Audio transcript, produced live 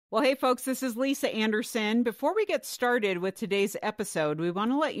Well, hey, folks, this is Lisa Anderson. Before we get started with today's episode, we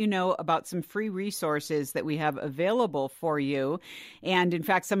want to let you know about some free resources that we have available for you. And in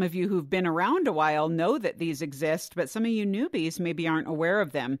fact, some of you who've been around a while know that these exist, but some of you newbies maybe aren't aware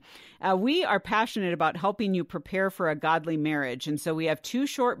of them. We are passionate about helping you prepare for a godly marriage. And so we have 2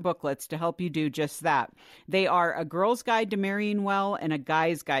 short booklets to help you do just that. They are A Girl's Guide to Marrying Well and A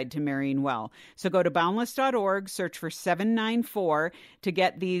Guy's Guide to Marrying Well. So go to boundless.org, search for 794 to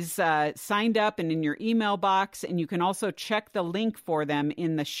get these signed up and in your email box, and you can also check the link for them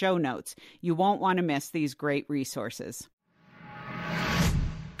in the show notes. You won't want to miss these great resources.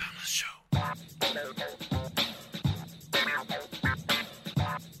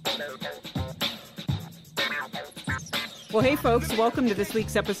 Well, hey, folks, welcome to this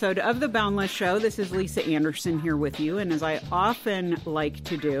week's episode of The Boundless Show. This is Lisa Anderson here with you, and as I often like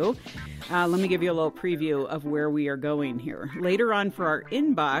to do, let me give you a little preview of where we are going here. Later on for our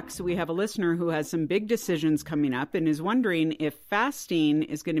inbox, we have a listener who has some big decisions coming up and is wondering if fasting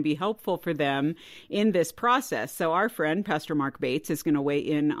is going to be helpful for them in this process. So our friend, Pastor Mark Bates, is going to weigh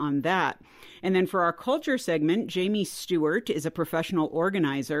in on that. And then for our culture segment, Jamie Stewart is a professional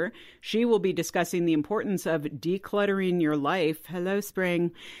organizer. She will be discussing the importance of decluttering your life. Hello,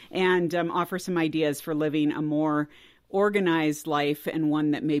 Spring. And offer some ideas for living a more organized life and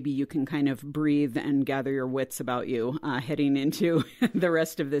one that maybe you can kind of breathe and gather your wits about you heading into the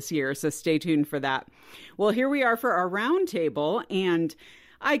rest of this year. So stay tuned for that. Well, here we are for our roundtable, and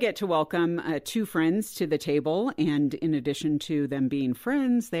I get to welcome 2 friends to the table. And in addition to them being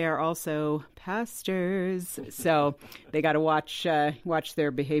friends, they are also pastors. So they got to watch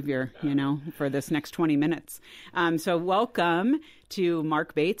their behavior, for this next 20 minutes. So welcome to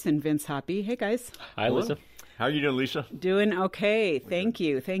Mark Bates and Vince Hoppe. Hey, guys. Hi, Lisa. How are you doing, Lisa? Doing okay. Thank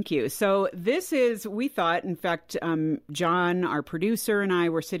you. So this is, we thought, in fact, John, our producer, and I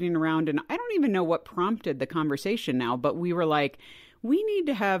were sitting around, and I don't even know what prompted the conversation now, but we were like, we need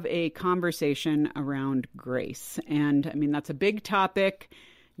to have a conversation around grace. And I mean, that's a big topic.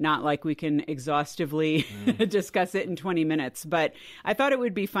 Not like we can exhaustively discuss it in 20 minutes, but I thought it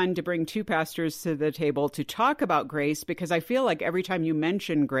would be fun to bring 2 pastors to the table to talk about grace, because I feel like every time you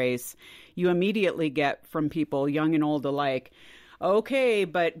mention grace, you immediately get from people, young and old alike, okay,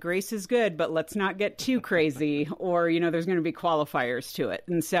 but grace is good, but let's not get too crazy, or, there's going to be qualifiers to it.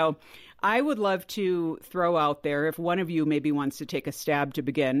 And so I would love to throw out there, if one of you maybe wants to take a stab to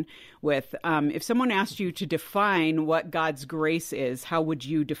begin with, if someone asked you to define what God's grace is, how would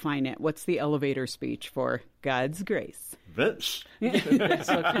you define it? What's the elevator speech for God's grace? Vince. That's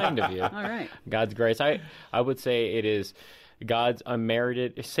so kind of you. All right. God's grace. I would say it is God's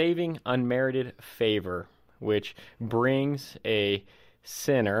saving unmerited favor, which brings a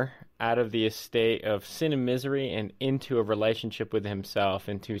sinner out of the estate of sin and misery and into a relationship with himself,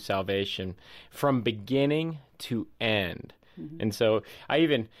 into salvation from beginning to end. Mm-hmm. And so I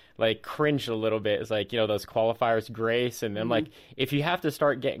even cringed a little bit. It's those qualifiers, grace. And I'm like, if you have to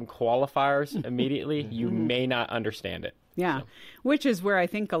start getting qualifiers immediately, you may not understand it. Yeah. So. Which is where I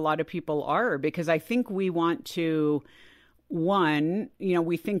think a lot of people are, because I think we want to,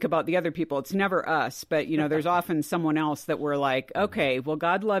 we think about the other people. It's never us, but, there's often someone else that we're like, okay, well,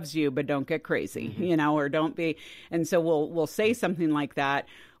 God loves you, but don't get crazy, or don't be. And so we'll say something like that.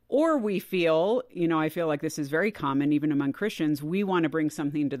 Or we feel, I feel like this is very common, even among Christians, we want to bring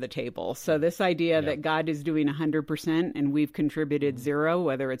something to the table. So this idea that God is doing 100% and we've contributed 0,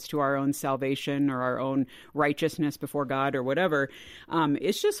 whether it's to our own salvation or our own righteousness before God or whatever,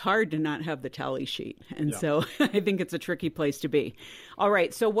 it's just hard to not have the tally sheet. And so I think it's a tricky place to be. All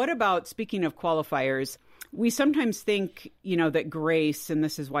right. So what about, speaking of qualifiers, we sometimes think, that grace, and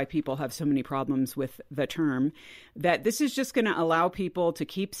this is why people have so many problems with the term, that this is just going to allow people to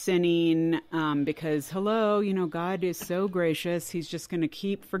keep sinning because, God is so gracious. He's just going to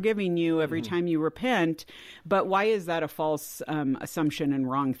keep forgiving you every time you repent. But why is that a false assumption and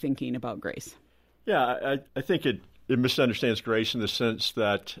wrong thinking about grace? Yeah, I think it misunderstands grace in the sense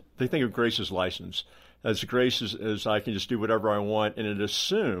that they think of grace as license. As grace as I can just do whatever I want, and it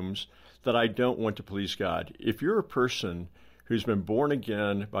assumes that I don't want to please God. If you're a person who's been born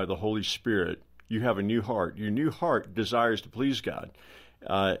again by the Holy Spirit, you have a new heart. Your new heart desires to please God.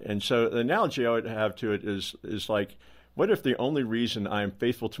 And so the analogy I would have to it is like, what if the only reason I am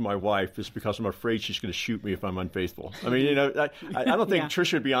faithful to my wife is because I'm afraid she's going to shoot me if I'm unfaithful? I mean, I don't think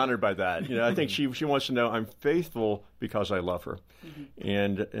Tricia would be honored by that. I think she wants to know I'm faithful because I love her.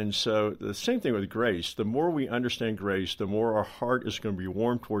 And so the same thing with grace. The more we understand grace, the more our heart is going to be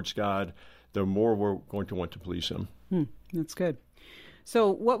warm towards God, the more we're going to want to please Him. That's good. So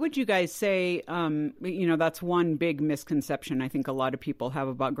what would you guys say, that's one big misconception I think a lot of people have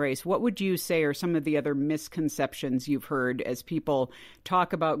about grace. What would you say are some of the other misconceptions you've heard as people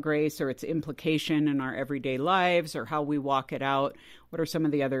talk about grace or its implication in our everyday lives or how we walk it out? What are some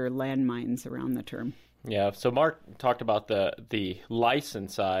of the other landmines around the term? Yeah, so Mark talked about the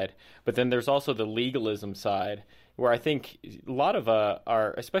license side, but then there's also the legalism side, where I think a lot of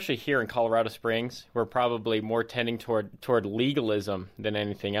our, especially here in Colorado Springs, we're probably more tending toward legalism than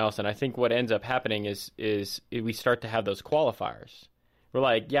anything else. And I think what ends up happening is we start to have those qualifiers. We're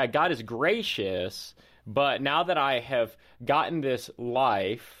like, yeah, God is gracious, but now that I have gotten this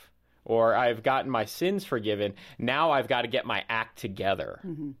life, or I've gotten my sins forgiven, now I've got to get my act together.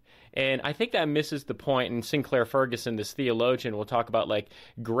 Mm-hmm. And I think that misses the point. And Sinclair Ferguson, this theologian, will talk about like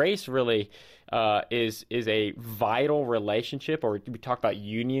grace really is a vital relationship, or we talk about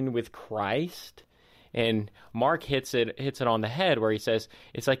union with Christ. And Mark hits it on the head, where he says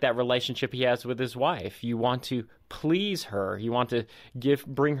it's like that relationship he has with his wife. You want to please her, you want to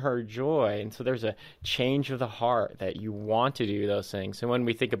bring her joy, and so there's a change of the heart that you want to do those things. And when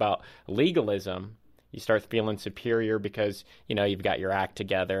we think about legalism, you start feeling superior because, you've got your act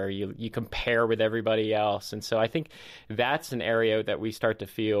together. You compare with everybody else. And so I think that's an area that we start to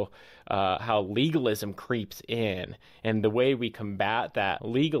feel how legalism creeps in. And the way we combat that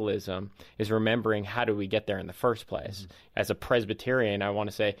legalism is remembering, how do we get there in the first place? Mm-hmm. As a Presbyterian, I want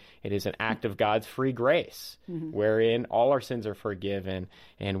to say it is an act of God's free grace, mm-hmm. wherein all our sins are forgiven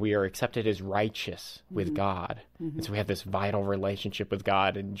and we are accepted as righteous with mm-hmm. God. Mm-hmm. And so we have this vital relationship with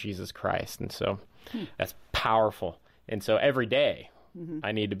God in Jesus Christ. And so that's powerful. And so every day mm-hmm.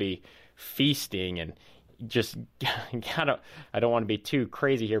 I need to be feasting and just kind of, I don't want to be too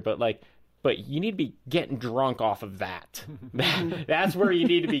crazy here, but you need to be getting drunk off of that. That's where you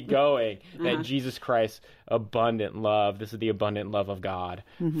need to be going. Uh-huh. That Jesus Christ's abundant love, this is the abundant love of God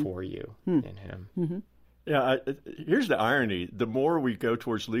mm-hmm. for you in him. Mm-hmm. Yeah, here's the irony. The more we go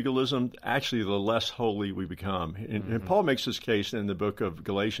towards legalism, actually the less holy we become. And Paul makes this case in the book of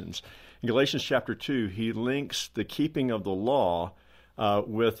Galatians. In Galatians chapter 2, he links the keeping of the law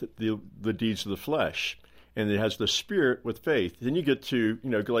with the deeds of the flesh. And it has the spirit with faith. Then you get to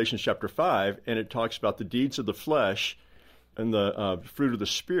Galatians chapter 5, and it talks about the deeds of the flesh and the fruit of the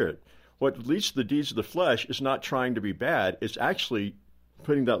spirit. What leads to the deeds of the flesh is not trying to be bad. It's actually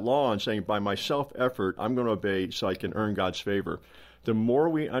putting that law and saying, by my self-effort, I'm going to obey so I can earn God's favor. The more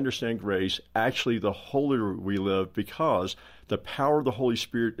we understand grace, actually the holier we live, because the power of the Holy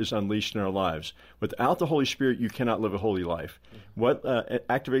Spirit is unleashed in our lives. Without the Holy Spirit, you cannot live a holy life. What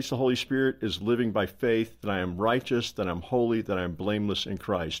activates the Holy Spirit is living by faith that I am righteous, that I'm holy, that I'm blameless in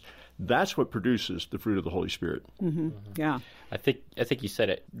Christ. That's what produces the fruit of the Holy Spirit. Mm-hmm. Mm-hmm. Yeah. I think you said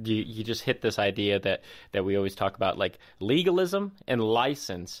it. You just hit this idea that we always talk about, like legalism and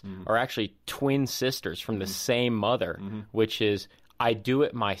license are actually twin sisters from the same mother, which is I do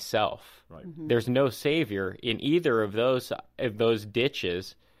it myself. Right. Mm-hmm. There's no savior in either of those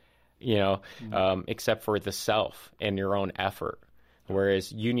ditches, except for the self and your own effort.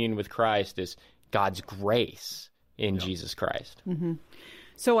 Whereas union with Christ is God's grace in Jesus Christ. Mm-hmm.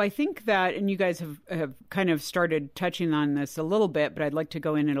 So I think that, and you guys have kind of started touching on this a little bit, but I'd like to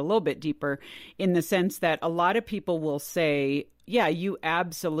go in it a little bit deeper, in the sense that a lot of people will say, yeah, you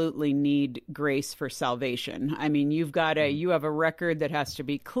absolutely need grace for salvation. I mean, you have a record that has to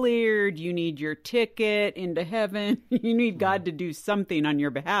be cleared. You need your ticket into heaven. You need God to do something on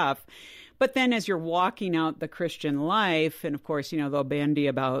your behalf. But then as you're walking out the Christian life, and of course, they'll bandy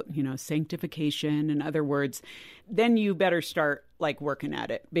about, sanctification and other words, then you better start working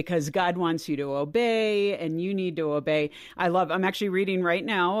at it, because God wants you to obey and you need to obey. I'm actually reading right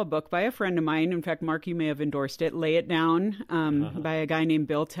now a book by a friend of mine. In fact, Mark, you may have endorsed it, Lay It Down, by a guy named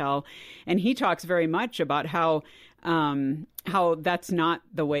Bill Tell. And he talks very much about how that's not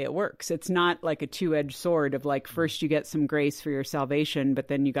the way it works. It's not like a two-edged sword of first you get some grace for your salvation, but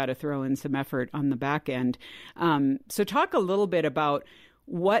then you got to throw in some effort on the back end. So talk a little bit about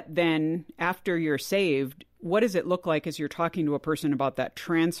what then, after you're saved, what does it look like as you're talking to a person about that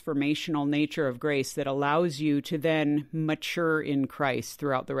transformational nature of grace that allows you to then mature in Christ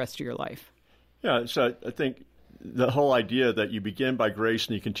throughout the rest of your life? Yeah, so I think the whole idea that you begin by grace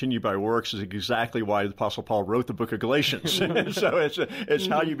and you continue by works is exactly why the Apostle Paul wrote the book of Galatians. So it's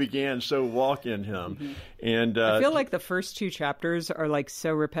how you began, so walk in him. Mm-hmm. And I feel like the first two chapters are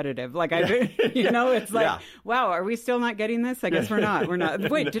so repetitive. It's wow, are we still not getting this? I guess we're not. We're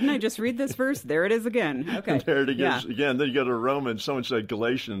not. Wait, didn't I just read this verse? There it is again. Okay. And there it is again. Then you go to Romans. Someone said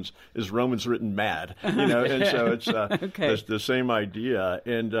Galatians is Romans written mad. And so it's okay. the same idea.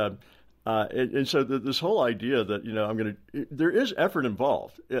 And And so this whole idea that, there is effort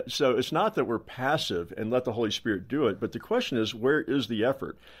involved. So it's not that we're passive and let the Holy Spirit do it, but the question is, where is the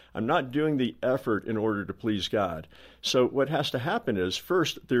effort? I'm not doing the effort in order to please God. So what has to happen is,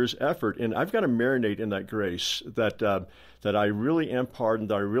 first, there's effort, and I've got to marinate in that grace that I really am pardoned,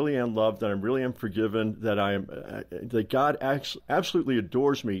 that I really am loved, that I really am forgiven, that God absolutely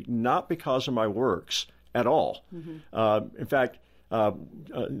adores me, not because of my works at all. In fact,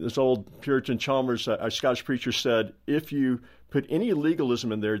 this old Puritan Chalmers, a Scottish preacher, said, if you put any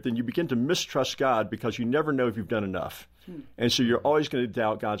legalism in there, then you begin to mistrust God because you never know if you've done enough. And so you're always going to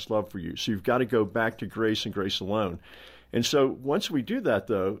doubt God's love for you. So you've got to go back to grace and grace alone. And so once we do that,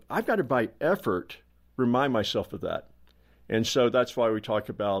 though, I've got to, by effort, remind myself of that. And so that's why we talk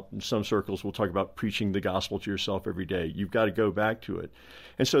about, in some circles, we'll talk about preaching the gospel to yourself every day. You've got to go back to it.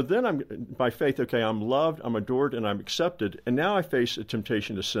 And so then by faith, okay, I'm loved, I'm adored, and I'm accepted, and now I face a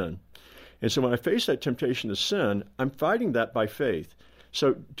temptation to sin. And so when I face that temptation to sin, I'm fighting that by faith.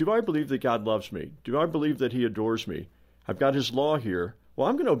 So do I believe that God loves me? Do I believe that he adores me? I've got his law here. Well,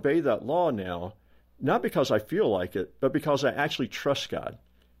 I'm going to obey that law now, not because I feel like it, but because I actually trust God.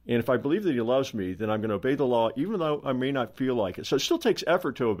 And if I believe that he loves me, then I'm going to obey the law, even though I may not feel like it. So it still takes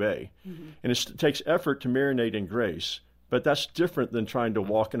effort to obey. And it takes effort to marinate in grace. But that's different than trying to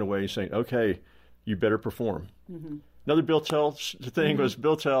walk in a way and saying, okay, you better perform. Another Bill Tell thing was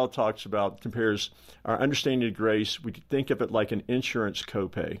Bill Tell compares our understanding of grace. We think of it like an insurance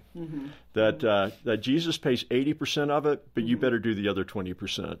copay, that Jesus pays 80% of it, but you better do the other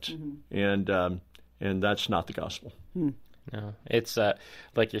 20%. And that's not the gospel. No, it's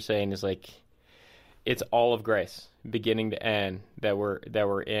like you're saying, is like it's all of grace, beginning to end, that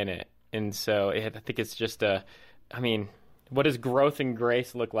we're in it. And so I think it's just what does growth in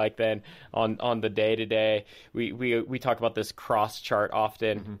grace look like then on the day to day? We talk about this cross chart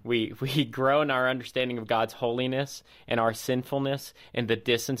often. We grow in our understanding of God's holiness and our sinfulness, and the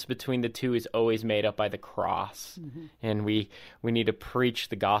distance between the two is always made up by the cross. And we need to preach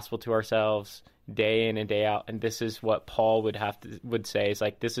the gospel to ourselves day in and day out. And this is what Paul would say is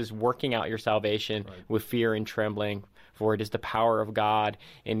like, this is working out your salvation with fear and trembling, for it is the power of God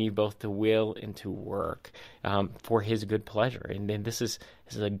in you both to will and to work for his good pleasure. And then this is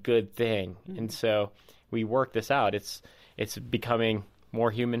a good thing. And so we work this out. It's becoming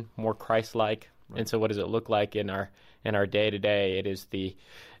more human, more Christ-like. And so what does it look like in our day to day? It is the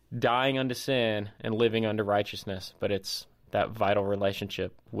dying unto sin and living unto righteousness, but it's that vital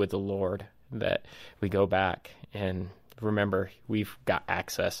relationship with the Lord that we go back and remember we've got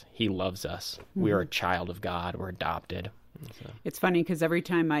access. He loves us. We are a child of God. We're adopted. So. It's funny because every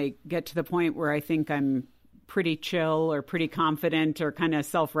time I get to the point where I think I'm pretty chill or pretty confident or kind of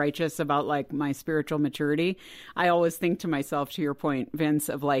self-righteous about like my spiritual maturity, I always think to myself, to your point, Vince,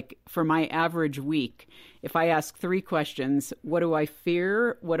 of like for my average week, if I ask 3 questions, what do I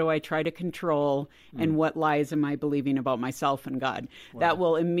fear? What do I try to control? And what lies am I believing about myself and God? Wow. That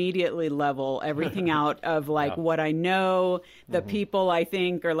will immediately level everything out of like what I know, the people I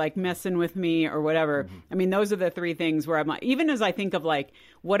think are like messing with me or whatever. I mean, those are the 3 things where I'm like, even as I think of like,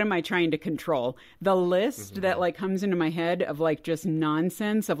 what am I trying to control? The list that like comes into my head of like just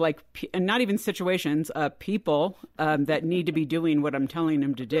nonsense of like, and not even situations, people that need to be doing what I'm telling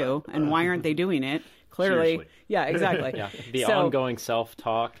them to do. And why aren't they doing it? Clearly. Seriously. Yeah, exactly. The ongoing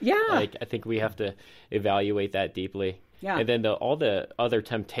self-talk. Yeah. Like, I think we have to evaluate that deeply. Yeah. And then all the other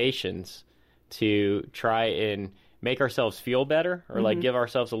temptations to try and make ourselves feel better or like give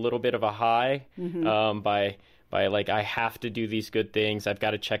ourselves a little bit of a high by like, I have to do these good things. I've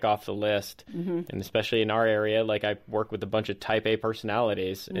got to check off the list. And especially in our area, like I work with a bunch of type A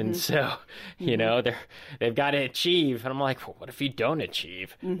personalities. And so, you know, they've got to achieve. And I'm like, well, what if you don't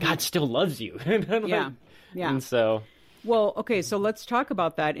achieve? God still loves you. Yeah. And so... Well, okay, so let's talk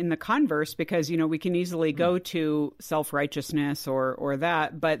about that in the converse, because, you know, we can easily go to self-righteousness or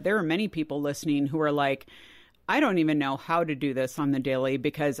that, but there are many people listening who are like, I don't even know how to do this on the daily,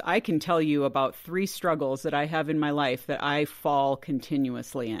 because I can tell you about 3 struggles that I have in my life that I fall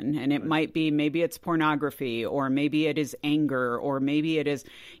continuously in. And it might be, maybe it's pornography, or maybe it is anger, or maybe it is,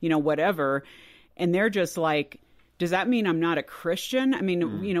 you know, whatever. And they're just like, does that mean I'm not a Christian? I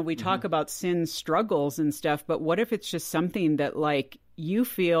mean, you know, we talk about sin struggles and stuff, but what if it's just something that like you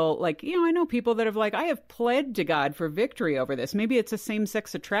feel like, you know, I know people that have like, I have pled to God for victory over this. Maybe it's a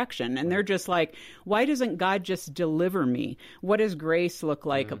same-sex attraction. And they're just like, why doesn't God just deliver me? What does grace look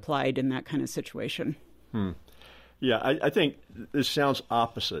like applied in that kind of situation? Yeah, I think this sounds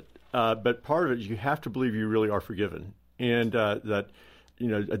opposite. But part of it, you have to believe you really are forgiven. And that, you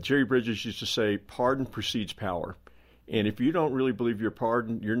know, Jerry Bridges used to say, pardon precedes power. And if you don't really believe you're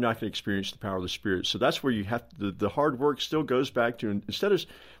pardoned, you're not going to experience the power of the Spirit. So that's where you have the hard work still goes back to, instead of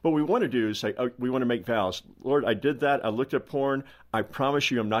what we want to do is say, oh, we want to make vows. Lord, I did that. I looked at porn. I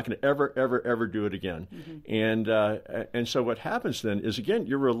promise you I'm not going to ever do it again. And so what happens then is, again,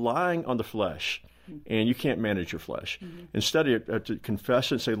 you're relying on the flesh. And you can't manage your flesh. Instead, you have to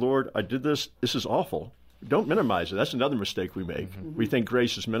confess and say, Lord, I did this. This is awful. Don't minimize it. That's another mistake we make. We think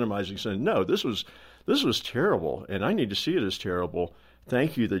grace is minimizing sin. No, this was terrible, and I need to see it as terrible.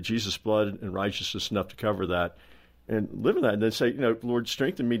 Thank you that Jesus' blood and righteousness is enough to cover that. And live in that, and then say, Lord,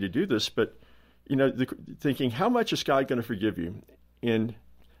 strengthen me to do this. But, thinking, how much is God going to forgive you? And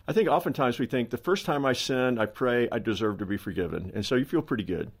I think oftentimes we think the first time I sin, I pray, I deserve to be forgiven. And so you feel pretty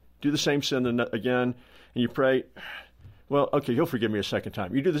good. Do the same sin again, and you pray, well, okay, he'll forgive me a second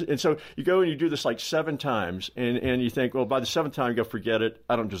time. You do this, and so you go and you do this like 7 times, and you think, well, by the 7th time, you go, forget it.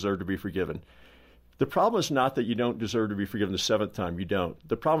 I don't deserve to be forgiven. The problem is not that you don't deserve to be forgiven the 7th time. You don't.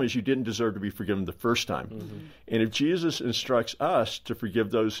 The problem is you didn't deserve to be forgiven the first time. And if Jesus instructs us to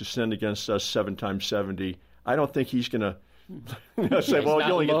forgive those who sinned against us 7 times 70, I don't think he's going to say, well,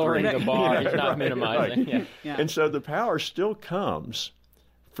 you only get 3. Lowering the bar. He's not minimizing. Right. Yeah. And so the power still comes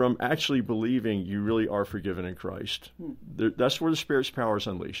from actually believing you really are forgiven in Christ. That's where the Spirit's power is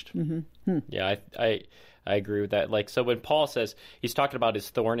unleashed. Yeah, I agree with that. Like, so when Paul says he's talking about his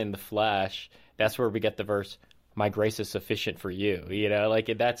thorn in the flesh, that's where we get the verse, my grace is sufficient for you.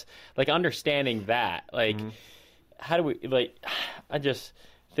 Like that's like understanding that. Like, how do we, like, I just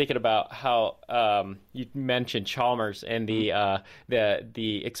thinking about how you mentioned Chalmers and the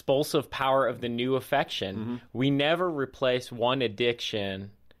expulsive power of the new affection. We never replace one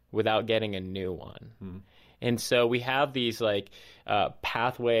addiction without getting a new one. And so we have these like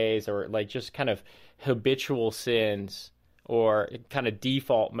pathways or like just kind of habitual sins or kind of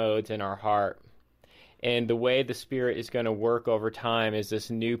default modes in our heart. And the way the Spirit is going to work over time is this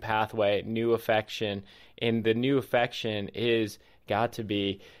new pathway, new affection. And the new affection is got to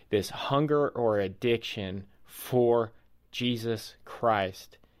be this hunger or addiction for Jesus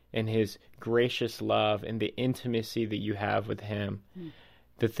Christ and his gracious love and the intimacy that you have with him.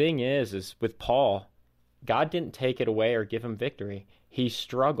 The thing is with Paul, God didn't take it away or give him victory. He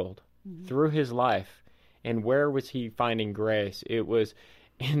struggled through his life. And where was he finding grace? It was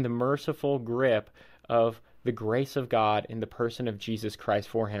in the merciful grip of the grace of God in the person of Jesus Christ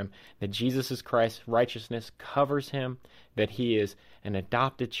for him, that Jesus Christ's righteousness covers him, that he is an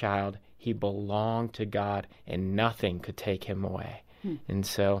adopted child, he belonged to God, and nothing could take him away. And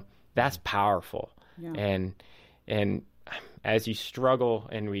so that's powerful. Yeah. And as you struggle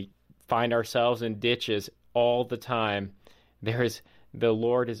and we find ourselves in ditches all the time, the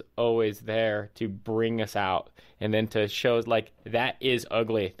Lord is always there to bring us out and then to show like that is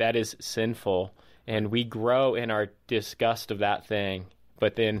ugly, that is sinful. And we grow in our disgust of that thing,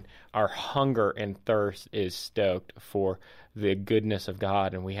 but then our hunger and thirst is stoked for the goodness of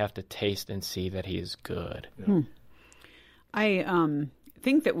God, and we have to taste and see that he is good. I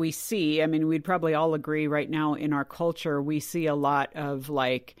think that we see, I mean, we'd probably all agree right now in our culture, we see a lot of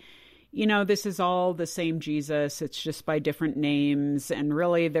like, this is all the same Jesus. It's just by different names. And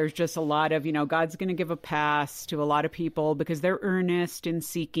really, there's just a lot of, God's going to give a pass to a lot of people because they're earnest in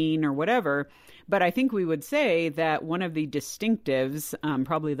seeking or whatever. But I think we would say that one of the distinctives,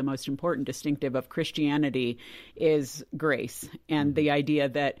 probably the most important distinctive of Christianity, is grace and the idea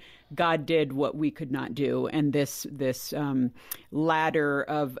that God did what we could not do. And this ladder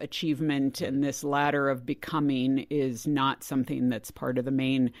of achievement and this ladder of becoming is not something that's part of the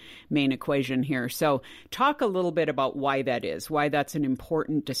main equation here. So talk a little bit about why that is, why that's an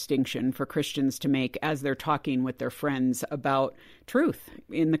important distinction for Christians to make as they're talking with their friends about truth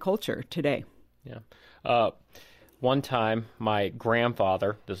in the culture today. Yeah. One time, my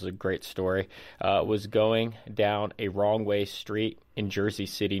grandfather, this is a great story, was going down a wrong way street in Jersey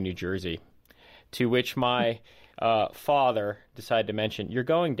City, New Jersey, to which my father decided to mention, you're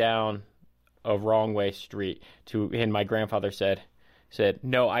going down a wrong way street. And my grandfather said,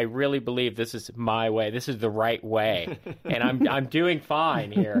 no, I really believe this is my way. This is the right way. And I'm doing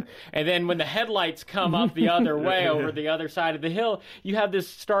fine here. And then when the headlights come up the other way over the other side of the hill, you have this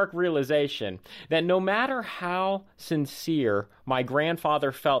stark realization that no matter how sincere my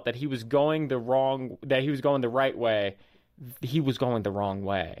grandfather felt that he was going the right way, he was going the wrong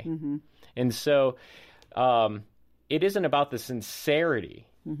way. And so it isn't about the sincerity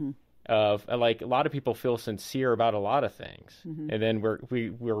of, like, a lot of people feel sincere about a lot of things, and then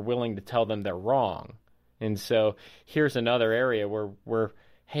we're willing to tell them they're wrong. And so here's another area where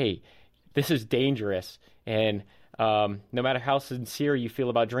hey, this is dangerous, and no matter how sincere you feel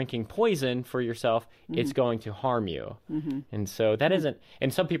about drinking poison for yourself, it's going to harm you. And so that isn't,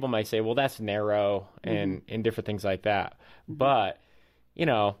 and some people might say, well, that's narrow and different things like that. But,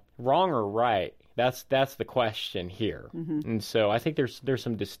 wrong or right, that's the question here. And so I think there's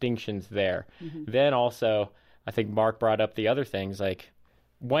some distinctions there. Then also, I think Mark brought up the other things, like,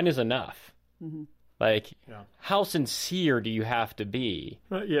 when is enough? Like, how sincere do you have to be?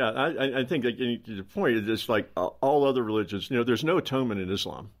 I think the point is like all other religions. There's no atonement in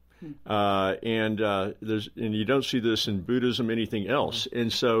Islam, and you don't see this in Buddhism, anything else.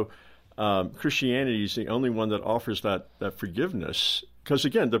 And so Christianity is the only one that offers that forgiveness. Because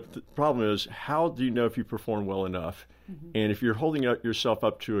again, the problem is, how do you know if you perform well enough? And if you're holding yourself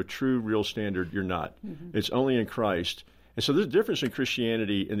up to a true, real standard, you're not. It's only in Christ. And so the difference in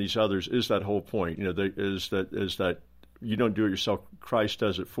Christianity and these others is that whole point, is that you don't do it yourself, Christ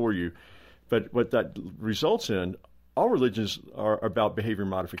does it for you. But what that results in, all religions are about behavior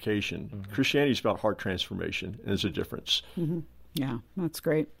modification. Christianity is about heart transformation, and there's a difference. Yeah, that's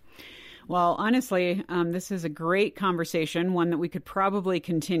great. Well, honestly, this is a great conversation, one that we could probably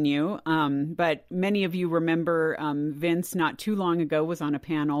continue. But many of you remember Vince not too long ago was on a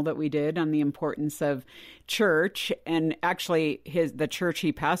panel that we did on the importance of church. And actually, the church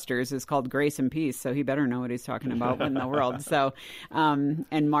he pastors is called Grace and Peace, so he better know what he's talking about in the world. So,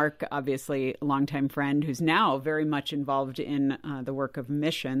 and Mark, obviously, a longtime friend who's now very much involved in the work of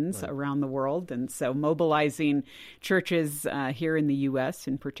missions around the world. And so mobilizing churches here in the U.S.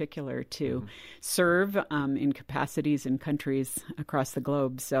 in particular to serve in capacities in countries across the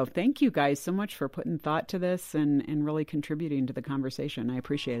globe. So thank you guys so much for putting thought to this and really contributing to the conversation. I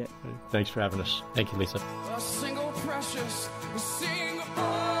appreciate it. Thanks for having us. Thank you, Lisa. A single precious, a single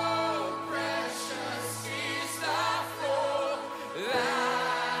precious is the flow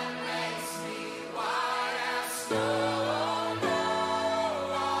that makes me white as snow. No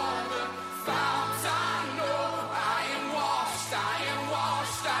other fount I know. I am washed, I am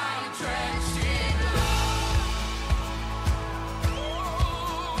drenched in love.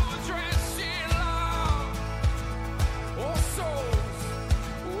 Oh, drenched in love. Oh, souls,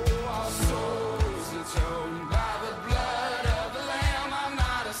 oh, our souls atoned by the blood of the Lamb. I'm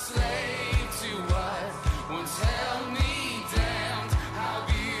not a slave to what once held me damned. How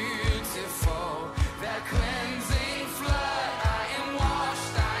beautiful that cleansing flood. I am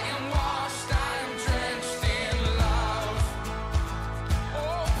washed, I am drenched in love.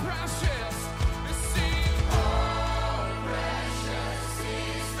 Oh, precious, you see. Oh, precious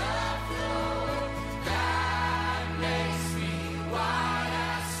is the flow that makes me white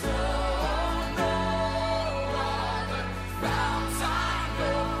as snow. No other fount I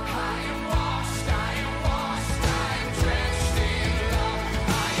know. I am washed, I am drenched in love.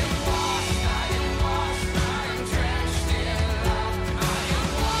 I am washed, I am drenched in love.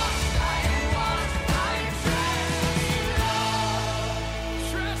 I am washed, I am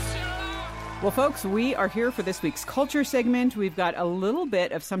drenched in love. Well, folks, we are here for this week's culture segment. We've got a little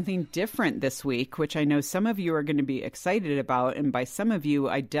bit of something different this week, which I know some of you are going to be excited about. And by some of you,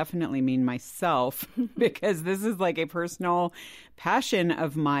 I definitely mean myself, because this is like a personal passion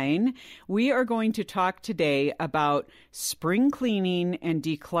of mine. We are going to talk today about spring cleaning and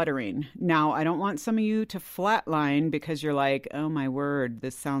decluttering. Now, I don't want some of you to flatline because you're like, oh my word,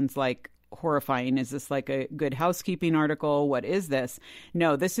 this sounds like horrifying. Is this like a Good Housekeeping article? What is this?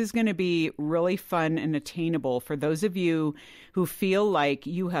 No, this is going to be really fun and attainable for those of you who feel like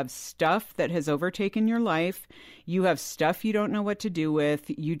you have stuff that has overtaken your life. You have stuff you don't know what to do with.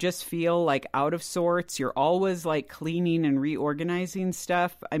 You just feel like out of sorts. You're always like cleaning and reorganizing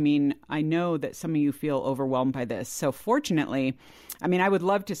stuff. I mean, I know that some of you feel overwhelmed by this. So fortunately, I mean, I would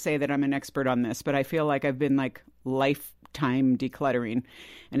love to say that I'm an expert on this, but I feel like I've been like lifetime decluttering,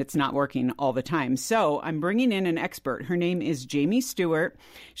 and it's not working all the time. So I'm bringing in an expert. Her name is Jamie Stewart.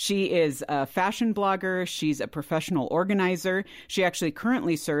 She is a fashion blogger. She's a professional organizer. She actually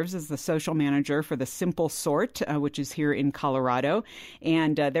currently serves as the social manager for the Simple Sort, which is here in Colorado.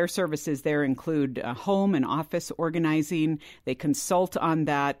 And their services there include home and office organizing. They consult on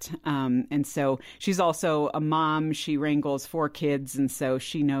that. And so she's also a mom. She wrangles 4 kids, and so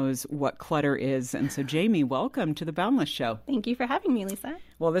she knows what clutter is. And so, Jamie, welcome to the Boundless Show. Thank you for having me, Lisa.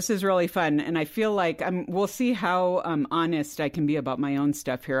 Well, this is really fun, and I feel like we'll see how honest I can be about my own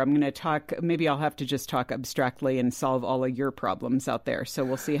stuff here. I'm going to talk, maybe I'll have to just talk abstractly and solve all of your problems out there, so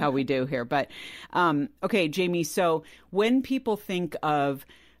we'll see how we do here. But, okay, Jamie, so when people think of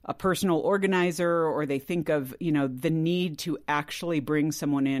a personal organizer, or they think of, the need to actually bring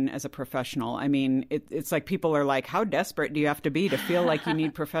someone in as a professional. I mean, it's like people are like, how desperate do you have to be to feel like you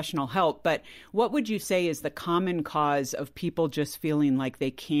need professional help? But what would you say is the common cause of people just feeling like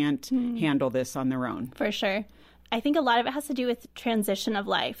they can't handle this on their own? For sure. I think a lot of it has to do with transition of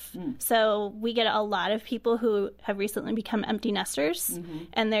life. So we get a lot of people who have recently become empty nesters,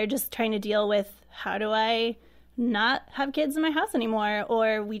 and they're just trying to deal with, how do I not have kids in my house anymore?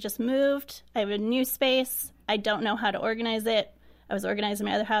 Or we just moved, I have a new space, I don't know how to organize it. I was organizing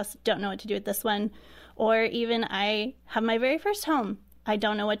my other house, don't know what to do with this one. Or even I have my very first home, I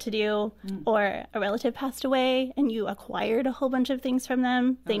don't know what to do. Or a relative passed away and you acquired a whole bunch of things from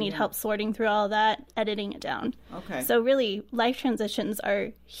them. They need help sorting through all that, editing it down. Okay. So really, life transitions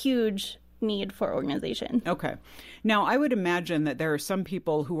are huge need for organization. Okay. Now, I would imagine that there are some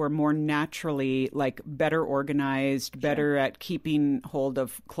people who are more naturally better organized, better at keeping hold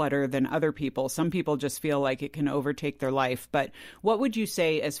of clutter than other people. Some people just feel like it can overtake their life. But what would you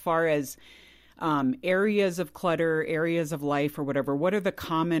say as far as areas of clutter, areas of life or whatever, what are the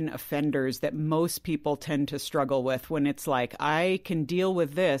common offenders that most people tend to struggle with when it's like, I can deal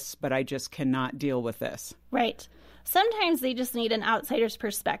with this, but I just cannot deal with this? Right. Sometimes they just need an outsider's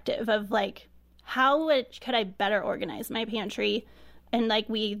perspective of how could I better organize my pantry? And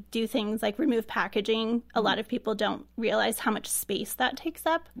we do things like remove packaging. A lot of people don't realize how much space that takes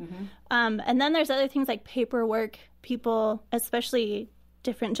up. And then there's other things like paperwork. People, especially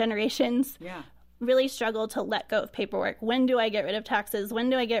different generations, really struggle to let go of paperwork. When do I get rid of taxes?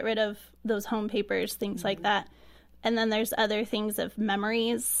 When do I get rid of those home papers? Things like that. And then there's other things of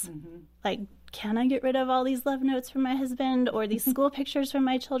memories, can I get rid of all these love notes from my husband or these school pictures from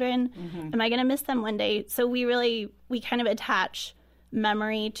my children? Am I going to miss them one day? So we kind of attach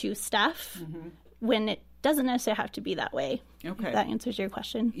memory to stuff when it doesn't necessarily have to be that way. Okay. If that answers your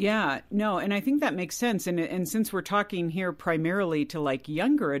question. Yeah, no, and I think that makes sense. And since we're talking here primarily to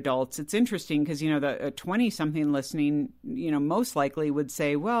younger adults, it's interesting because, the 20-something listening, most likely would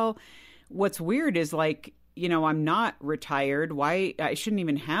say, well, what's weird is I'm not retired. Why? I shouldn't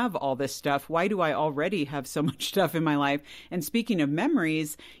even have all this stuff. Why do I already have so much stuff in my life? And speaking of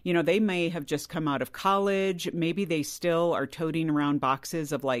memories, they may have just come out of college. Maybe they still are toting around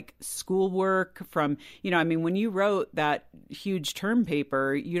boxes of schoolwork from, when you wrote that huge term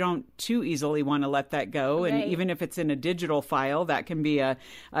paper, you don't too easily want to let that go. Right. And even if it's in a digital file, that can be a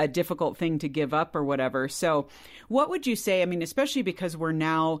difficult thing to give up or whatever. So what would you say? Especially because we're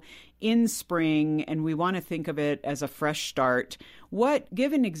now in spring and we want to think of it as a fresh start.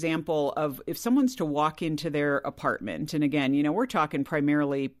 Give an example of if someone's to walk into their apartment. And again, we're talking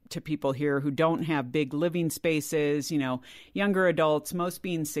primarily to people here who don't have big living spaces, younger adults, most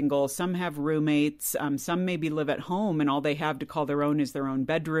being single, some have roommates, some maybe live at home and all they have to call their own is their own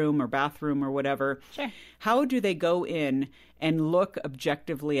bedroom or bathroom or whatever. Sure. How do they go in and look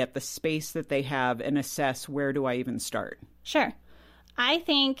objectively at the space that they have and assess where do I even start? Sure. I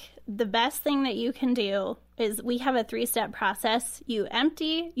think the best thing that you can do is we have a 3-step process. You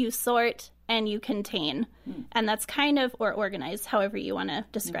empty, you sort, and you contain. And that's or organize, however you want to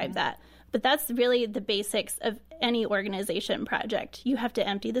describe that. But that's really the basics of any organization project. You have to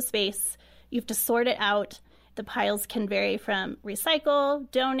empty the space. You have to sort it out. The piles can vary from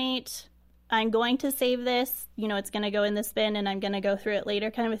recycle, donate, I'm going to save this, it's going to go in this bin and I'm going to go through it later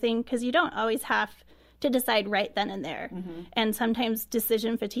kind of a thing. Because you don't always have to decide right then and there. And sometimes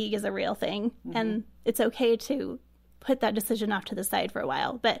decision fatigue is a real thing. And it's okay to put that decision off to the side for a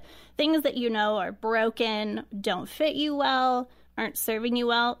while. But things that are broken, don't fit you well, aren't serving you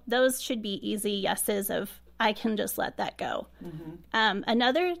well, those should be easy yeses of, I can just let that go.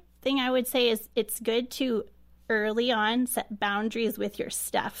 Another thing I would say is it's good to early on set boundaries with your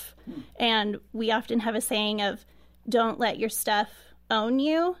stuff. And we often have a saying of, don't let your stuff own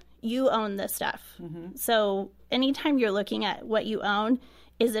you. You own the stuff. So anytime you're looking at what you own,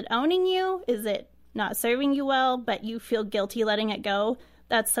 is it owning you? Is it not serving you well, but you feel guilty letting it go?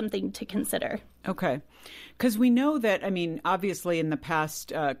 That's something to consider. Okay. Because we know that, obviously in the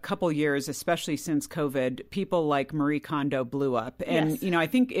past couple years, especially since COVID, people like Marie Kondo blew up. And, Yes. I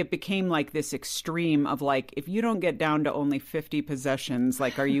think it became this extreme of if you don't get down to only 50 possessions,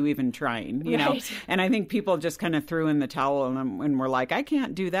 are you even trying, you know? Right. And I think people just kind of threw in the towel and were like, I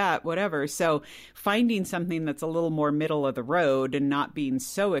can't do that, whatever. So finding something that's a little more middle of the road and not being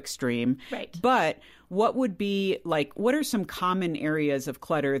so extreme. Right. But what would be what are some common areas of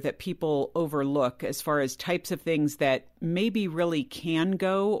clutter that people overlook as far as types of things that maybe really can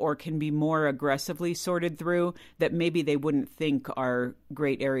go or can be more aggressively sorted through that maybe they wouldn't think are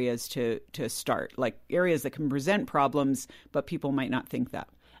great areas to start, areas that can present problems, but people might not think that?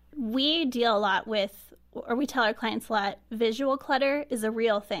 we deal a lot with, or we tell our clients a lot, visual clutter is a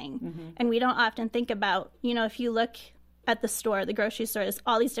real thing. And we don't often think about, if you look at the store, the grocery store, there's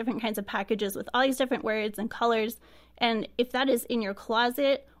all these different kinds of packages with all these different words and colors. And if that is in your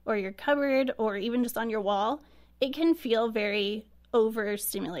closet or your cupboard or even just on your wall, it can feel very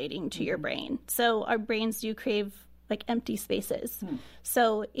overstimulating to your brain. So our brains do crave like empty spaces.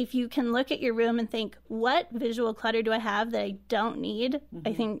 So if you can look at your room and think, what visual clutter do I have that I don't need?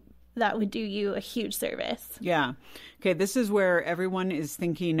 I think that would do you a huge service. Yeah. Okay, this is where everyone is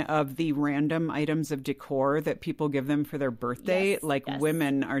thinking of the random items of decor that people give them for their birthday. Yes.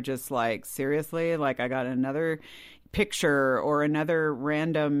 Women are just like, seriously? Like, I got another picture or another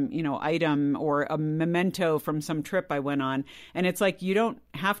random, item or a memento from some trip I went on. And it's like, you don't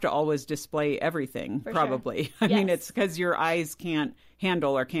have to always display everything, probably. Sure. I mean, Yes. it's because your eyes can't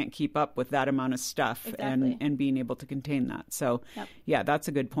handle or can't keep up with that amount of stuff Exactly. and being able to contain that. So, Yep. yeah, that's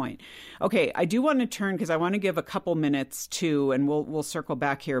a good point. Okay, I do want to turn because I want to give a couple minutes to, and we'll circle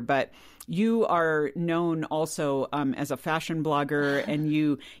back here, but you are known also as a fashion blogger, and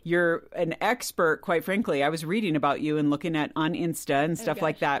you're an expert, quite frankly. I was reading about you and looking at on Insta and stuff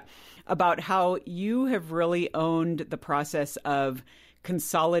like that, about how you have really owned the process of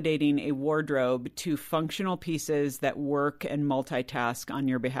consolidating a wardrobe to functional pieces that work and multitask on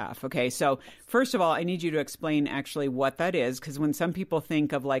your behalf. Okay, so first of all, I need you to explain actually what that is, because when some people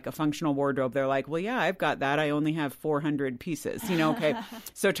think of like a functional wardrobe, they're like, well, yeah, I've got that. I only have 400 pieces, okay.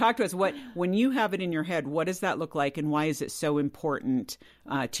 So talk to us, when you have it in your head, what does that look like, and why is it so important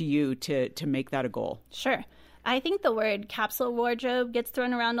to you to make that a goal? Sure. I think the word capsule wardrobe gets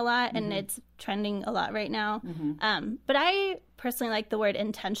thrown around a lot, and it's trending a lot right now. But I personally like the word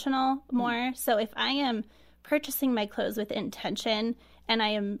intentional more. So if I am purchasing my clothes with intention and I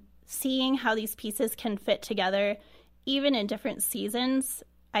am seeing how these pieces can fit together, even in different seasons,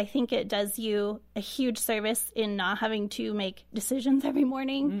 I think it does you a huge service in not having to make decisions every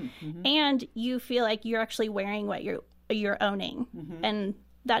morning. And you feel like you're actually wearing what you're owning. And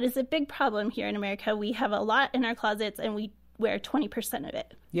that is a big problem here in America. We have a lot in our closets and we wear 20% of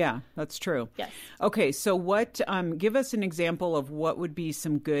it. Yeah, that's true. Yes. Okay, so give us an example of what would be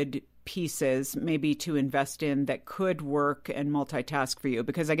some good pieces maybe to invest in that could work and multitask for you,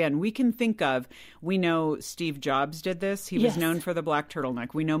 because again, we know Steve Jobs did this. He was known for the black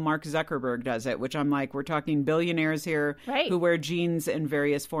turtleneck. We know Mark Zuckerberg does it, which I'm like, we're talking billionaires here who wear jeans and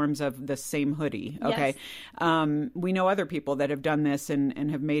various forms of the same hoodie. Okay. Yes. We know other people that have done this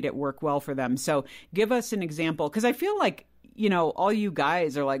and have made it work well for them. So give us an example, because I feel like all you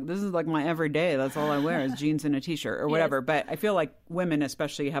guys are like, this is like my everyday. That's all I wear is jeans and a t-shirt or whatever. Yes. But I feel like women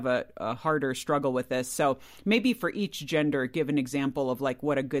especially have a harder struggle with this. So maybe for each gender, give an example of like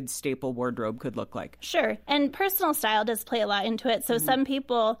what a good staple wardrobe could look like. Sure. And personal style does play a lot into it. So some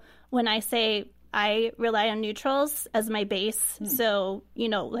people, when I say I rely on neutrals as my base, so,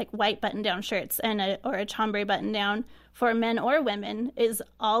 like white button-down shirts or a chambray button-down for men or women is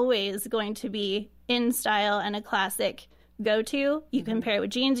always going to be in style and a classic go-to. You can pair it with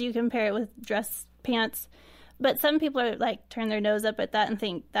jeans, you can pair it with dress pants, but some people are like turn their nose up at that and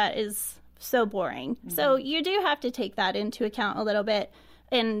think that is so boring. So you do have to take that into account a little bit.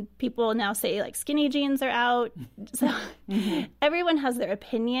 And people now say like skinny jeans are out. So everyone has their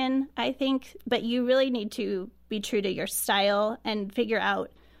opinion, I think, but you really need to be true to your style and figure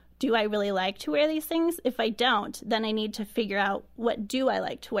out, do I really like to wear these things? If I don't, then I need to figure out what do I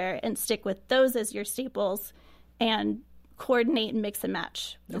like to wear and stick with those as your staples and coordinate and mix and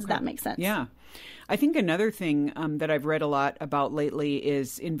match. Does that make sense? Yeah. I think another thing that I've read a lot about lately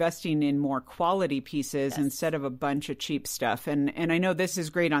is investing in more quality pieces instead of a bunch of cheap stuff. And I know this is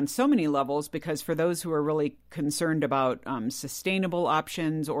great on so many levels, because for those who are really concerned about sustainable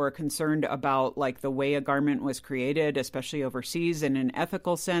options or concerned about like the way a garment was created, especially overseas in an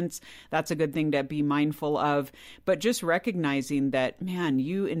ethical sense, that's a good thing to be mindful of. But just recognizing that, man,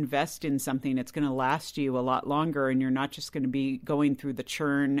 you invest in something, it's going to last you a lot longer, and you're not just going to be going through the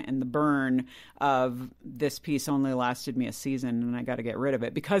churn and the burn of this piece only lasted me a season and I got to get rid of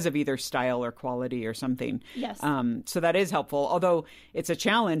it because of either style or quality or something. Yes. So that is helpful, although it's a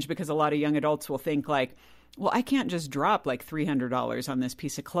challenge because a lot of young adults will think like, well, I can't just drop like $300 on this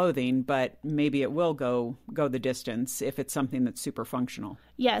piece of clothing, but maybe it will go the distance if it's something that's super functional.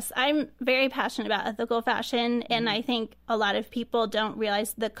 Yes, I'm very passionate about ethical fashion, and I think a lot of people don't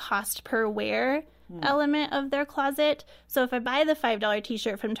realize the cost per wear element of their closet. So if I buy the $5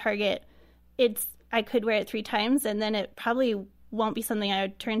 t-shirt from Target, I could wear it 3 times, and then it probably won't be something I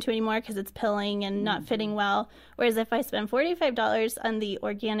would turn to anymore because it's pilling and not fitting well. Whereas if I spend $45 on the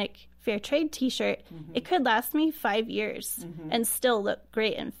organic fair trade t-shirt, it could last me 5 years and still look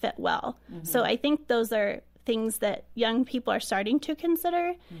great and fit well. So I think those are things that young people are starting to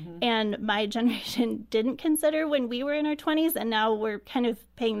consider and my generation didn't consider when we were in our 20s, and now we're kind of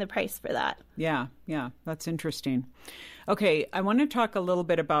paying the price for that. Yeah, that's interesting. Okay, I want to talk a little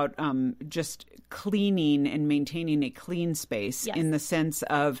bit about just cleaning and maintaining a clean space in the sense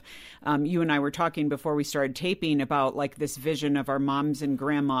of you and I were talking before we started taping about like this vision of our moms and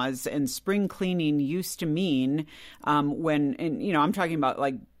grandmas, and spring cleaning used to mean when, and you know, I'm talking about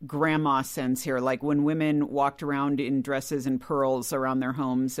like grandma sense here, like when women walked around in dresses and pearls around their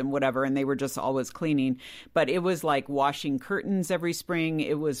homes and whatever, and they were just always cleaning. But it was like washing curtains every spring.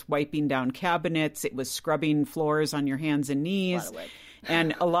 It was wiping down cabinets. It was scrubbing floors on your hands and knees.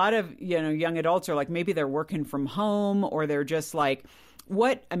 And a lot of, you know, young adults are like, maybe they're working from home, or they're just like,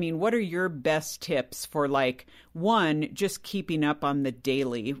 what are your best tips for, like, one, just keeping up on the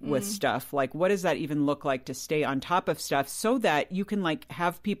daily with stuff? Like, what does that even look like to stay on top of stuff so that you can, like,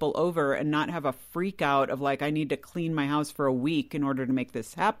 have people over and not have a freak out of, like, I need to clean my house for a week in order to make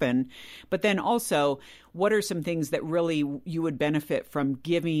this happen? But then also, what are some things that really you would benefit from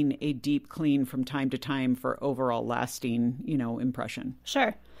giving a deep clean from time to time for overall lasting, you know, impression?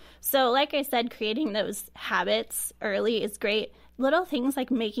 Sure. So like I said, creating those habits early is great. Little things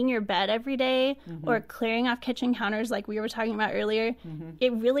like making your bed every day or clearing off kitchen counters like we were talking about earlier,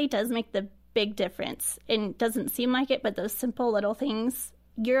 it really does make the big difference. And it doesn't seem like it, but those simple little things,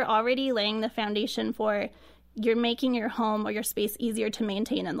 you're already laying the foundation for, you're making your home or your space easier to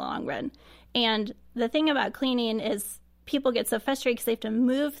maintain in the long run. And the thing about cleaning is people get so frustrated because they have to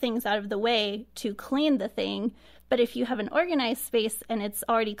move things out of the way to clean the thing. But if you have an organized space and it's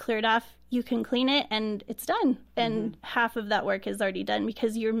already cleared off, you can clean it and it's done. And half of that work is already done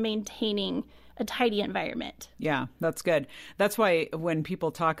because you're maintaining a tidy environment. Yeah, that's good. That's why when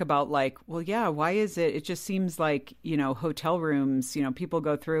people talk about like, well, yeah, why is it? It just seems like, you know, hotel rooms, you know, people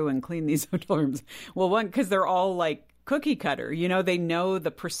go through and clean these hotel rooms. Well, one, because they're all like cookie cutter, you know, they know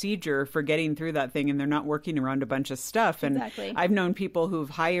the procedure for getting through that thing and they're not working around a bunch of stuff. And Exactly. I've known people who've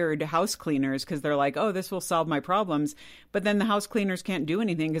hired house cleaners because they're like, oh, this will solve my problems. But then the house cleaners can't do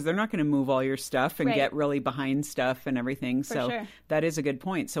anything because they're not going to move all your stuff and Right. get really behind stuff and everything. So sure. that is a good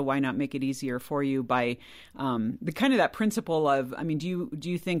point. So why not make it easier for you by the kind of that principle of, I mean, do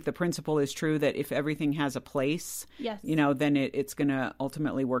you think the principle is true that if everything has a place, Yes. you know, then it's going to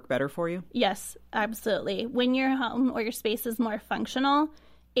ultimately work better for you? Yes, absolutely. When your home or your space is more functional,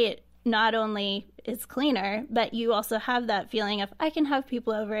 it not only is cleaner, but you also have that feeling of, I can have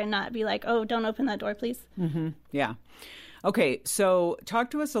people over and not be like, oh, don't open that door, please. Yeah. Okay, so talk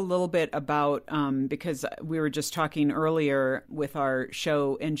to us a little bit about, because we were just talking earlier with our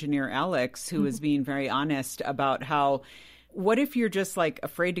show engineer, Alex, who was being very honest about how, what if you're just like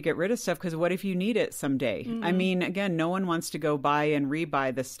afraid to get rid of stuff because what if you need it someday? I mean, again, no one wants to go buy and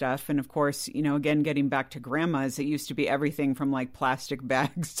rebuy the stuff. And of course, you know, again, getting back to grandma's, it used to be everything from like plastic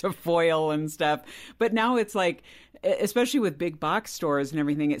bags to foil and stuff. But now it's like, especially with big box stores and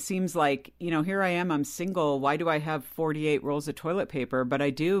everything, it seems like, you know, here I am, I'm single. Why do I have 48 rolls of toilet paper? But I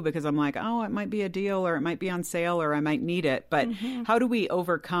do because I'm like, oh, it might be a deal or it might be on sale or I might need it. But how do we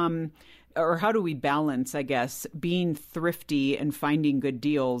overcome, or how do we balance, I guess, being thrifty and finding good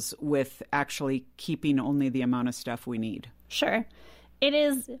deals with actually keeping only the amount of stuff we need? Sure. It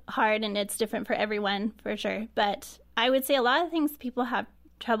is hard and it's different for everyone, for sure. But I would say a lot of things people have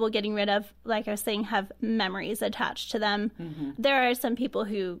trouble getting rid of, like I was saying, have memories attached to them. There are some people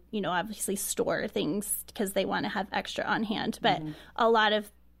who, you know, obviously store things because they want to have extra on hand. But a lot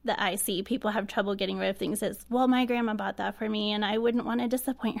of that I see people have trouble getting rid of things as, well, my grandma bought that for me and I wouldn't want to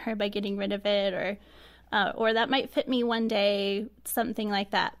disappoint her by getting rid of it, or that might fit me one day, something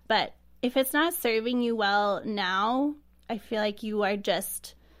like that. But if it's not serving you well now, I feel like you are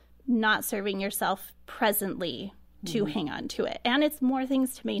just not serving yourself presently to hang on to it. And it's more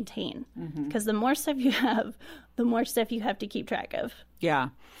things to maintain because the more stuff you have, the more stuff you have to keep track of. Yeah.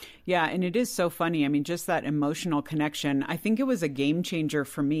 Yeah. And it is so funny. I mean, just that emotional connection. I think it was a game changer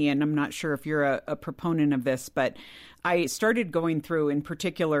for me. And I'm not sure if you're a proponent of this, but I started going through in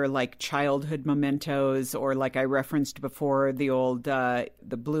particular like childhood mementos, or like I referenced before, the old the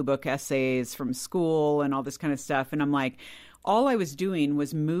Blue Book essays from school and all this kind of stuff. And I'm like, all I was doing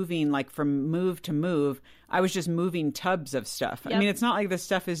was moving, like from move to move. I was just moving tubs of stuff. I Yep. mean, it's not like the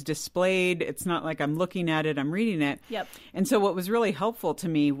stuff is displayed. It's not like I'm looking at it, I'm reading it. Yep. And so what was really helpful to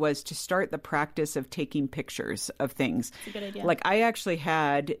me was to start the practice of taking pictures of things. That's a good idea. Like I actually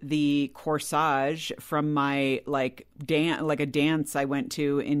had the corsage from my like a dance I went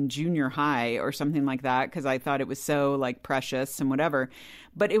to in junior high or something like that, because I thought it was so like precious and whatever.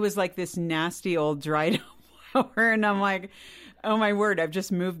 But it was like this nasty old dried flower, and I'm like, oh my word, I've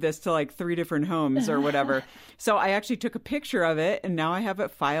just moved this to like 3 different homes or whatever. So I actually took a picture of it, and now I have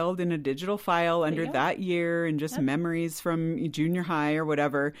it filed in a digital file under that year and just memories from junior high or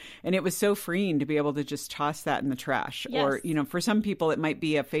whatever. And it was so freeing to be able to just toss that in the trash. Yes. Or, you know, for some people, it might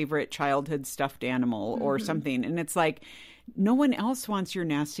be a favorite childhood stuffed animal or something. And it's like, no one else wants your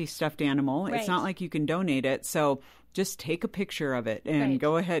nasty stuffed animal. It's Right. not like you can donate it. So just take a picture of it and Right.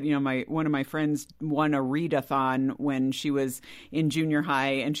 go ahead. You know, one of my friends won a readathon when she was in junior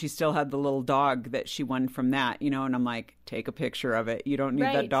high, and she still had the little dog that she won from that, you know, and I'm like, take a picture of it. You don't need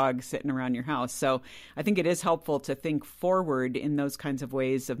that Right. dog sitting around your house. So I think it is helpful to think forward in those kinds of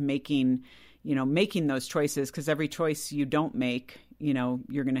ways of making those choices, because every choice you don't make, you know,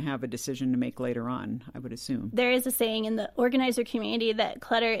 you're going to have a decision to make later on, I would assume. There is a saying in the organizer community that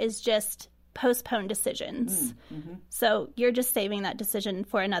clutter is just postponed decisions. So you're just saving that decision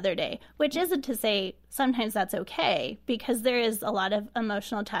for another day, which isn't to say sometimes that's okay, because there is a lot of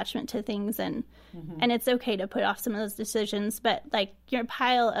emotional attachment to things, and it's okay to put off some of those decisions. But like your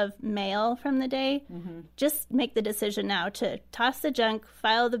pile of mail from the day, just make the decision now to toss the junk,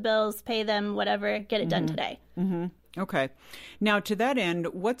 file the bills, pay them, whatever, get it done today. Okay. Now, to that end,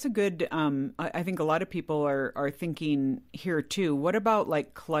 what's a good, I think a lot of people are thinking here too, what about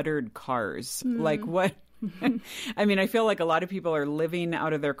like cluttered cars? Like what? I mean, I feel like a lot of people are living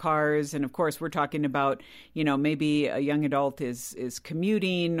out of their cars. And of course, we're talking about, you know, maybe a young adult is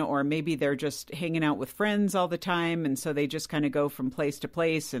commuting, or maybe they're just hanging out with friends all the time. And so they just kind of go from place to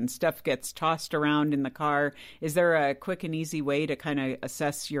place and stuff gets tossed around in the car. Is there a quick and easy way to kind of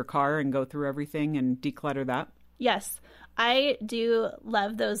assess your car and go through everything and declutter that? Yes, I do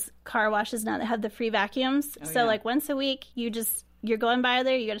love those car washes now that have the free vacuums. So yeah. like once a week, you're going by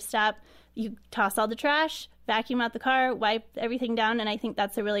there, you got to stop, you toss all the trash, vacuum out the car, wipe everything down. And I think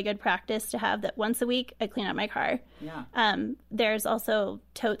that's a really good practice to have, that once a week I clean out my car. Yeah. There's also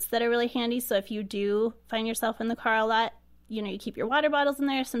totes that are really handy. So if you do find yourself in the car a lot, you know, you keep your water bottles in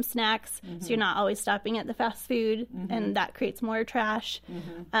there, some snacks, so you're not always stopping at the fast food, and that creates more trash.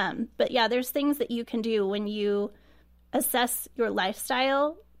 But yeah, there's things that you can do when you assess your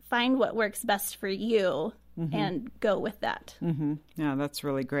lifestyle, find what works best for you, and go with that. Yeah, that's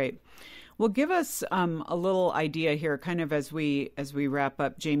really great. Well, give us a little idea here, kind of as we wrap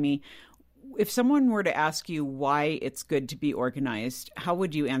up, Jamie. If someone were to ask you why it's good to be organized, how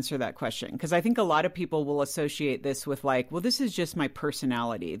would you answer that question? Because I think a lot of people will associate this with like, well, this is just my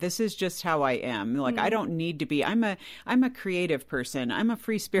personality. This is just how I am. Like, I don't need to be. I'm a creative person. I'm a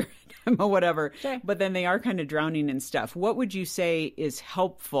free spirit. I'm a whatever. Sure. But then they are kind of drowning in stuff. What would you say is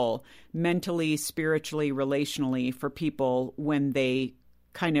helpful mentally, spiritually, relationally for people when they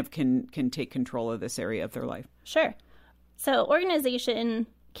kind of can take control of this area of their life? Sure. So organization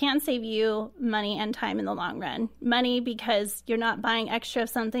can save you money and time in the long run. Money because you're not buying extra of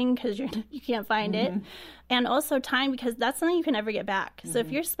something because you can't find it. And also time because that's something you can never get back. So if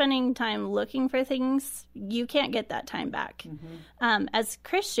you're spending time looking for things, you can't get that time back. As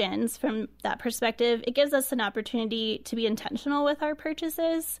Christians, from that perspective, it gives us an opportunity to be intentional with our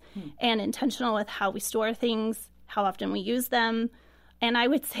purchases and intentional with how we store things, how often we use them. And I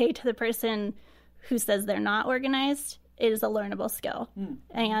would say to the person who says they're not organized, it is a learnable skill.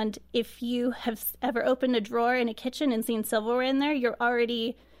 And if you have ever opened a drawer in a kitchen and seen silverware in there, you're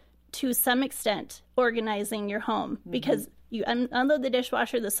already, to some extent, organizing your home because you unload the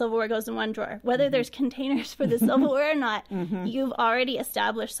dishwasher, the silverware goes in one drawer. Whether there's containers for the silverware or not, you've already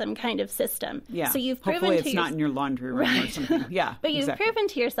established some kind of system. Yeah. So you've proven hopefully to it's not in your laundry room or something. Yeah. but you've exactly. proven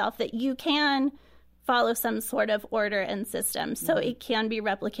to yourself that you can follow some sort of order and system, so it can be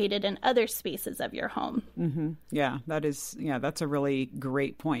replicated in other spaces of your home. Yeah, that's a really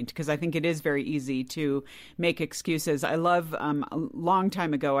great point, because I think it is very easy to make excuses. I love, a long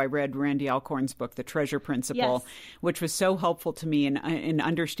time ago, I read Randy Alcorn's book, The Treasure Principle, Yes. which was so helpful to me in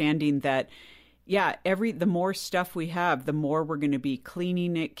understanding that, yeah, the more stuff we have, the more we're going to be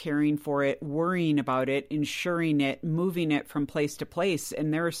cleaning it, caring for it, worrying about it, insuring it, moving it from place to place.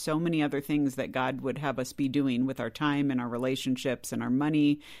 And there are so many other things that God would have us be doing with our time and our relationships and our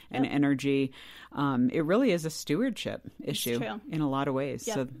money and energy. It really is a stewardship issue true. in a lot of ways.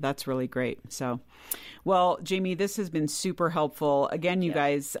 Yep. So that's really great. So, Well, Jamie, this has been super helpful. Again, you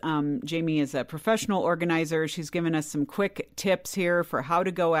guys, Jamie is a professional organizer. She's given us some quick tips here for how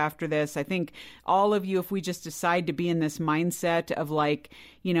to go after this. I think all of you, if we just decide to be in this mindset of like,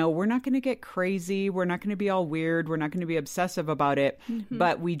 you know, we're not going to get crazy. We're not going to be all weird. We're not going to be obsessive about it.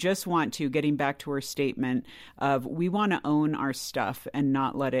 But we just want to, getting back to her statement of we want to own our stuff and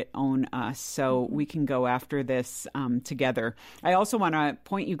not let it own us, so we can go after this together. I also want to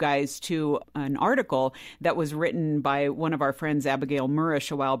point you guys to an article that was written by one of our friends, Abigail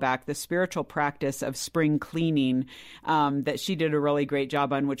Murish, a while back, The Spiritual Practice of Spring Cleaning, that she did a really great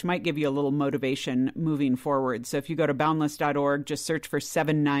job on, which might give you a little motivation moving forward. So if you go to boundless.org, just search for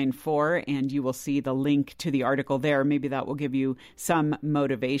 794 and you will see the link to the article there. Maybe that will give you some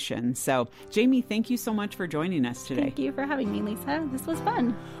motivation. So, Jamie, thank you so much for joining us today. Thank you for having me, Lisa. This was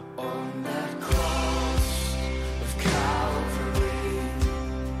fun. On that cross of Calvary,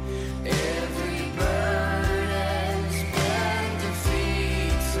 every burden's been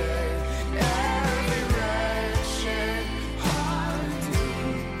defeated, every wretched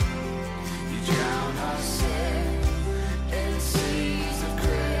heartbeat. You drown our sin in seas of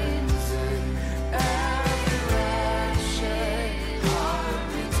crimson, every wretched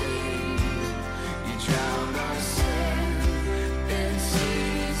heartbeat. You drown our sin in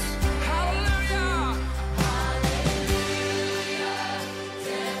seas. Hallelujah! Hallelujah!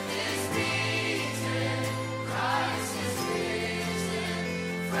 Death is beaten, Christ is risen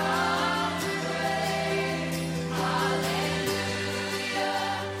from the grave. Hallelujah!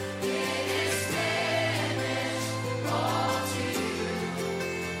 It is finished. All to you,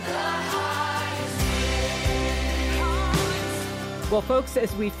 the highest praise. Well, folks,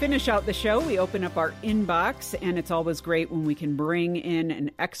 as we finish out the show, we open up our inbox, and it's always great when we can bring in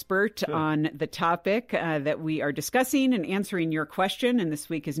an expert on the topic that we are discussing and answering your question. And this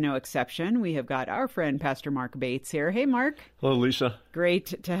week is no exception. We have got our friend, Pastor Mark Bates, here. Hey, Mark. Hello, Lisa.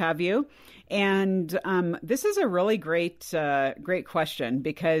 Great to have you. And this is a really great question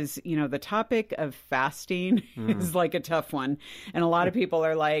because, you know, the topic of fasting is like a tough one. And a lot of people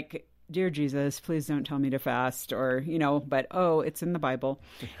are like, dear Jesus, please don't tell me to fast, or, you know, but, oh, it's in the Bible.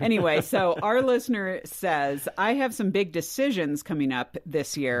 Anyway, so our listener says, I have some big decisions coming up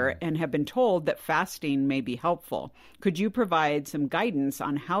this year and have been told that fasting may be helpful. Could you provide some guidance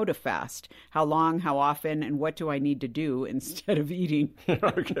on how to fast? How long, how often, and what do I need to do instead of eating?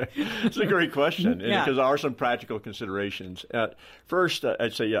 Okay. It's a great question, Yeah. because there are some practical considerations. First,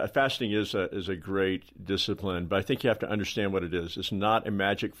 I'd say, fasting is a great discipline, but I think you have to understand what it is. It's not a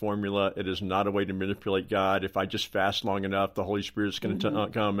magic formula. It is not a way to manipulate God. If I just fast long enough, the Holy Spirit's going to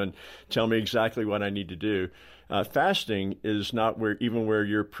come and tell me exactly what I need to do. Fasting is not where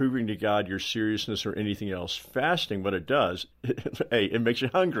you're proving to God your seriousness or anything else. Fasting, what it does, it makes you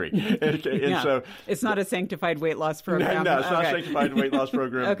hungry. So it's not a sanctified weight loss program. No, it's not a sanctified weight loss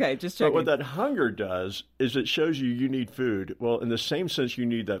program. Okay, just checking. But what that hunger does is it shows you need food. Well, in the same sense you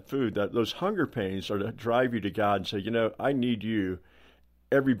need that food, that those hunger pains are to drive you to God and say, you know, I need you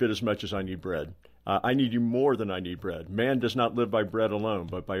every bit as much as I need bread. I need you more than I need bread. Man does not live by bread alone,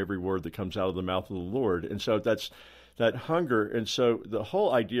 but by every word that comes out of the mouth of the Lord. And so that's that hunger. And so the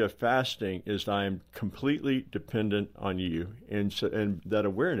whole idea of fasting is I am completely dependent on you, and that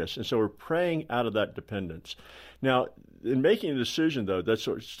awareness. And so we're praying out of that dependence. Now, in making a decision, though,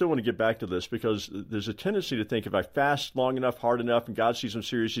 still want to get back to this, because there's a tendency to think if I fast long enough, hard enough, and God sees I'm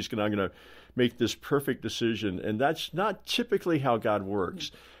serious, I'm going to make this perfect decision. And that's not typically how God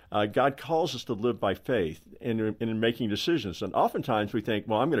works. God calls us to live by faith in making decisions. And oftentimes we think,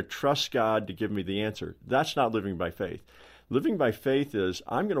 well, I'm going to trust God to give me the answer. That's not living by faith. Living by faith is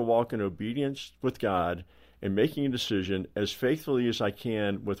I'm going to walk in obedience with God and making a decision as faithfully as I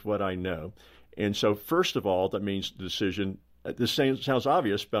can with what I know. And so, first of all, that means the decision. This sounds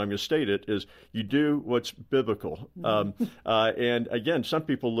obvious, but I'm going to state it, is you do what's biblical. And again, some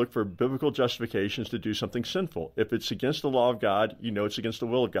people look for biblical justifications to do something sinful. If it's against the law of God, you know it's against the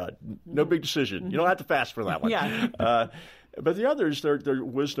will of God. No big decision. You don't have to fast for that one. Yeah. But the others, they're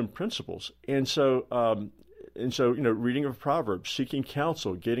wisdom principles. And so, reading of Proverbs, seeking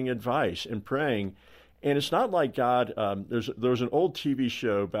counsel, getting advice, and praying. And it's not like God, there was an old TV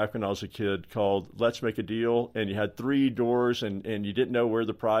show back when I was a kid called Let's Make a Deal, and you had 3 doors, and you didn't know where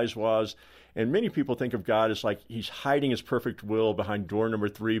the prize was. And many people think of God as like he's hiding his perfect will behind door number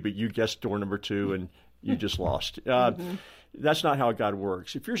 3, but you guessed door number 2, and you just lost. That's not how God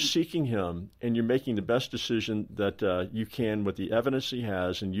works. If you're seeking him and you're making the best decision that you can with the evidence he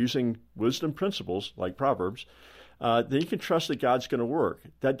has and using wisdom principles like Proverbs, then you can trust that God's going to work.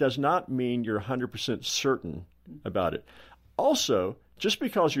 That does not mean you're 100% certain about it. Also, just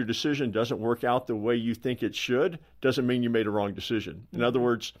because your decision doesn't work out the way you think it should doesn't mean you made a wrong decision. In other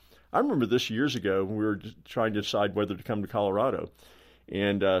words, I remember this years ago when we were trying to decide whether to come to Colorado.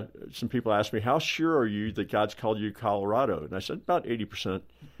 And some people asked me, how sure are you that God's called you to Colorado? And I said, about 80%.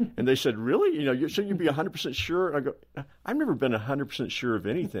 And they said, really? So you'd be 100% sure? And I go, I've never been 100% sure of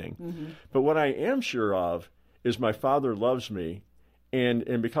anything. But what I am sure of is my Father loves me.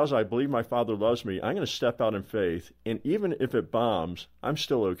 And because I believe my Father loves me, I'm going to step out in faith. And even if it bombs, I'm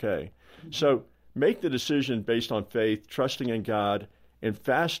still okay. So make the decision based on faith, trusting in God, and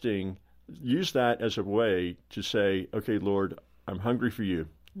fasting. Use that as a way to say, okay, Lord, I'm hungry for you.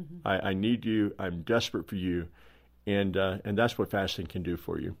 I need you. I'm desperate for you. And that's what fasting can do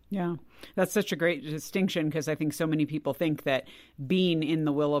for you. Yeah, that's such a great distinction, because I think so many people think that being in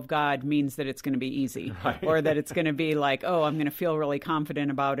the will of God means that it's going to be easy, Right. or that it's going to be like, oh, I'm going to feel really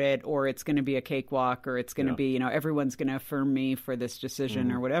confident about it, or it's going to be a cakewalk, or it's going to be, everyone's going to affirm me for this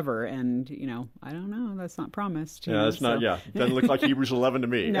decision or whatever. And, I don't know. That's not promised. Yeah, that's not, doesn't look like Hebrews 11 to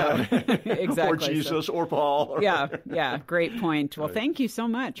me. No, exactly. Or Jesus or Paul. Yeah, great point. Well, thank you so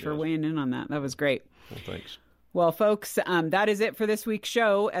much for weighing in on that. That was great. Well, thanks. Well, folks, that is it for this week's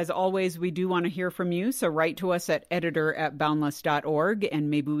show. As always, we do want to hear from you, so write to us at editor@boundless.org, and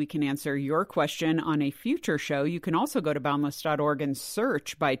maybe we can answer your question on a future show. You can also go to boundless.org and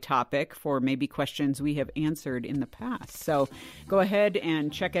search by topic for maybe questions we have answered in the past. So go ahead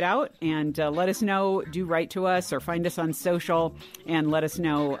and check it out, and let us know. Do write to us or find us on social, and let us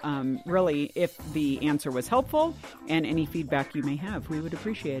know, really, if the answer was helpful, and any feedback you may have. We would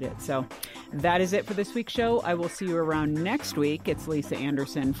appreciate it. So that is it for this week's show. I will see you around next week. It's Lisa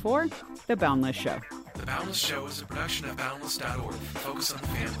Anderson for The Boundless Show. The Boundless Show is a production of Boundless.org. Focus on the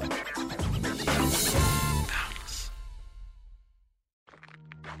family. Boundless.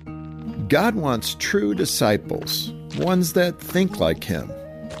 God wants true disciples, ones that think like Him,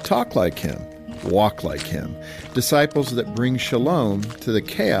 talk like Him, walk like Him, disciples that bring shalom to the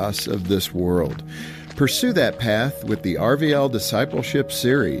chaos of this world. Pursue that path with the RVL Discipleship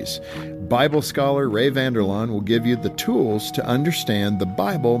Series. Bible scholar Ray Vander Laan will give you the tools to understand the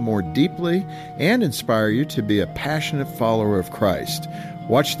Bible more deeply and inspire you to be a passionate follower of Christ.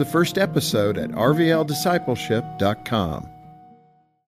 Watch the first episode at rvldiscipleship.com.